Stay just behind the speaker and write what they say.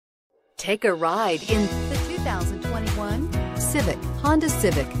Take a ride in the 2021 Civic, Honda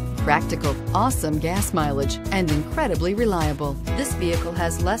Civic. Practical, awesome gas mileage, and incredibly reliable. This vehicle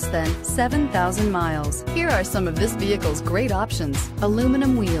has less than 7,000 miles. Here are some of this vehicle's great options: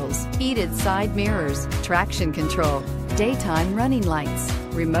 aluminum wheels, heated side mirrors, traction control, daytime running lights,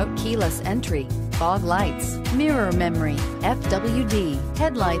 remote keyless entry, fog lights, mirror memory, FWD,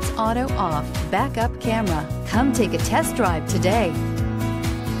 headlights auto off, backup camera. Come take a test drive today.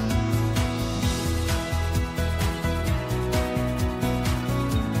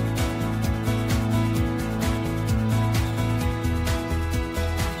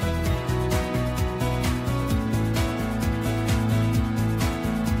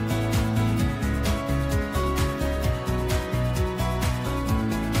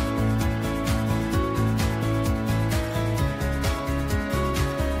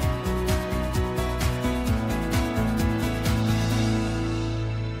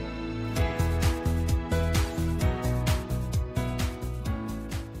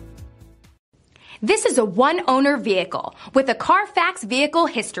 This is a one-owner vehicle with a Carfax Vehicle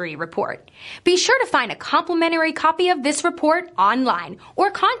History Report. Be sure to find a complimentary copy of this report online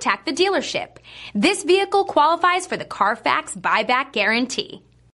or contact the dealership. This vehicle qualifies for the Carfax buyback guarantee.